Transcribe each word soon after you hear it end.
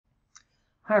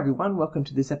Hi everyone, welcome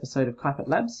to this episode of Kuiper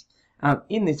Labs.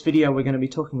 In this video we're going to be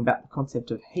talking about the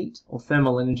concept of heat or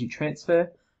thermal energy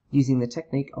transfer using the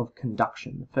technique of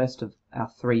conduction, the first of our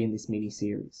three in this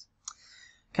mini-series.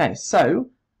 Okay, so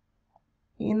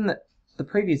in the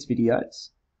previous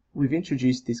videos we've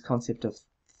introduced this concept of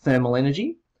thermal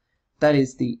energy, that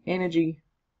is the energy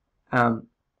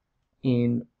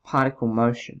in particle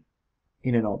motion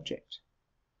in an object.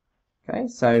 Okay,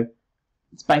 so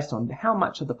it's based on how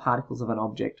much of the particles of an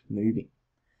object moving.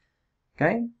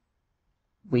 Okay,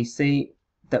 we see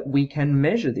that we can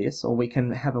measure this, or we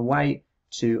can have a way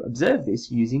to observe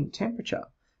this using temperature.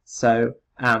 So,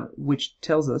 which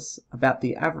tells us about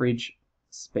the average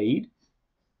speed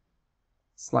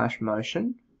 /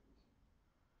 motion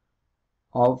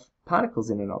of particles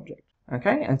in an object.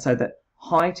 Okay, and so that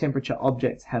high temperature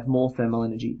objects have more thermal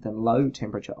energy than low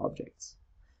temperature objects.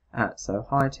 So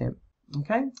high temp.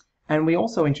 Okay. And we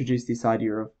also introduced this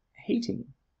idea of heating.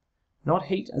 Not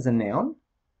heat as a noun.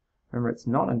 Remember, it's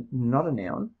not a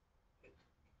noun,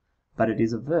 but it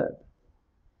is a verb,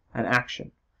 an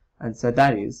action. And so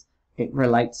that is, it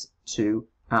relates to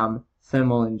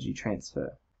thermal energy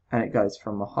transfer. And it goes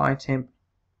from a high temp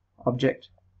object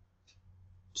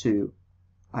to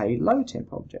a low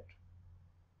temp object.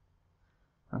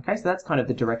 Okay, so that's kind of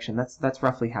the direction. That's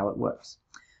roughly how it works.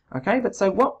 Okay, but so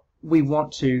what we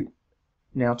want to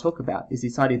now talk about is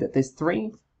this idea that there's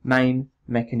three main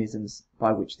mechanisms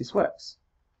by which this works: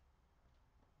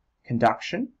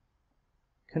 conduction,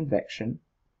 convection,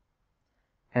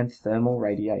 and thermal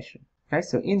radiation. Okay,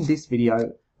 so in this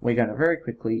video we're going to very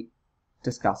quickly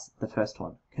discuss the first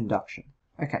one, conduction.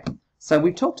 Okay, so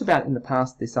we've talked about in the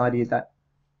past this idea that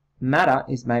matter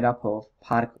is made up of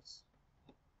particles.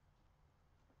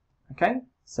 Okay,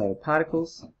 so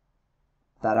particles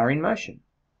that are in motion.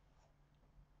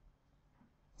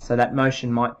 So that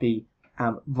motion might be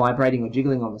vibrating or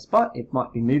jiggling on the spot. It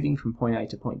might be moving from point A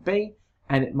to point B,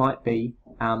 and it might be,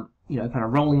 kind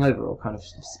of rolling over or kind of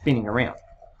spinning around.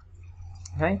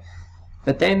 Okay,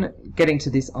 but then getting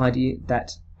to this idea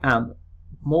that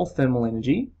more thermal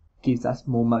energy gives us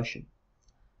more motion.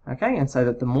 Okay, and so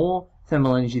that the more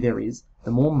thermal energy there is,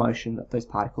 the more motion that those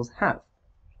particles have.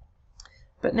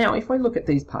 But now, if we look at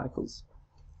these particles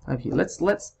over here, let's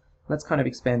kind of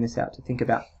expand this out to think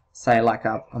about, say, like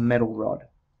a metal rod.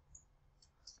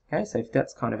 Okay, so if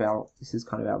that's kind of this is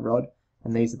kind of our rod,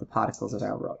 and these are the particles of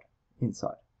our rod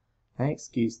inside. Okay,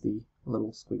 excuse the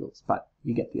little squiggles, but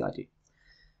you get the idea.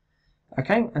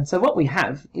 Okay, and so what we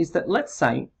have is that, let's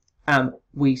say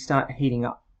we start heating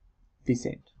up this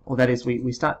end, or that is,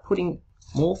 we start putting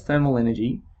more thermal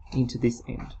energy into this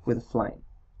end with a flame.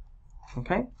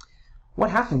 Okay,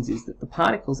 what happens is that the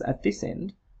particles at this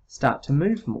end start to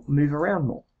move around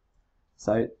more.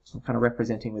 So I'm kind of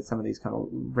representing with some of these kind of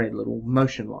red little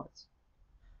motion lines.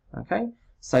 Okay,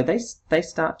 so they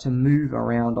start to move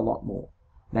around a lot more.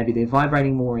 Maybe they're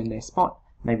vibrating more in their spot.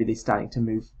 Maybe they're starting to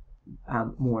move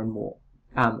more and more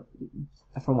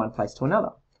from one place to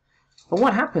another. But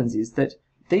what happens is that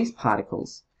these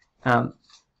particles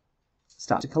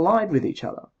start to collide with each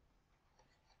other.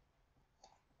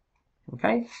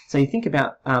 Okay, so you think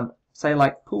about, say,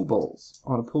 like pool balls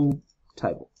on a pool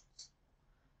table.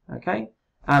 Okay,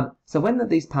 so when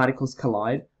these particles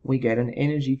collide, we get an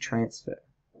energy transfer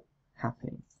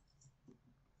happening.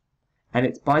 And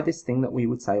it's by this thing that we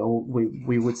would say, or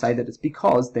we would say that it's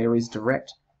because there is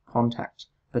direct contact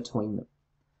between them.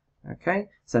 Okay,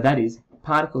 so that is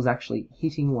particles actually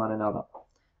hitting one another.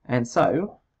 And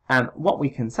so what we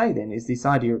can say then is this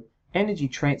idea of energy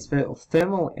transfer, or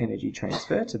thermal energy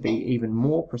transfer, to be even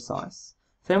more precise.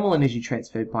 Thermal energy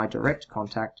transfer by direct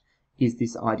contact is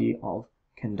this idea of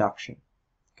conduction.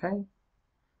 Okay,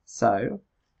 so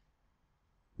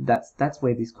that's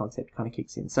where this concept kind of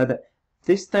kicks in. So that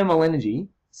this thermal energy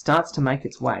starts to make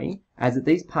its way as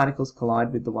these particles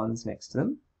collide with the ones next to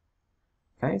them.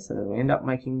 Okay, so they end up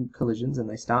making collisions, and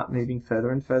they start moving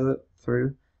further and further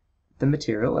through the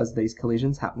material as these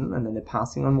collisions happen, and then they're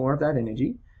passing on more of that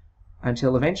energy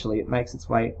until eventually it makes its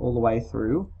way all the way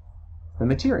through the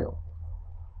material.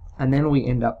 And then we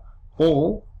end up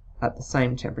all at the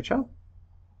same temperature.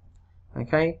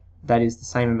 Okay, that is the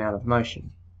same amount of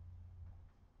motion.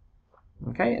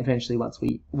 Okay, eventually once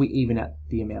we even out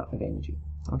the amount of energy.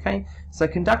 Okay, so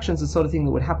conduction is the sort of thing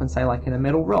that would happen, say, like in a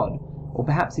metal rod, or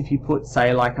perhaps if you put,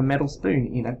 say, like a metal spoon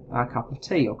in a cup of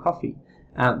tea or coffee,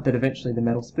 that eventually the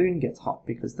metal spoon gets hot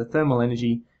because the thermal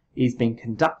energy is being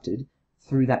conducted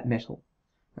through that metal.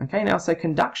 Okay, now, so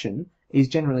conduction is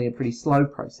generally a pretty slow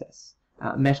process.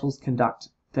 Metals conduct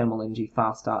thermal energy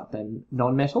faster than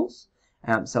non-metals.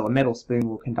 So a metal spoon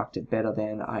will conduct it better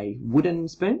than a wooden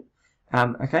spoon.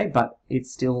 Okay, but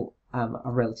it's still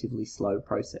a relatively slow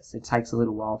process. It takes a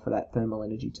little while for that thermal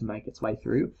energy to make its way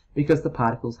through because the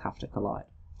particles have to collide.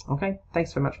 Okay,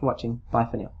 thanks very much for watching. Bye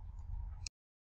for now.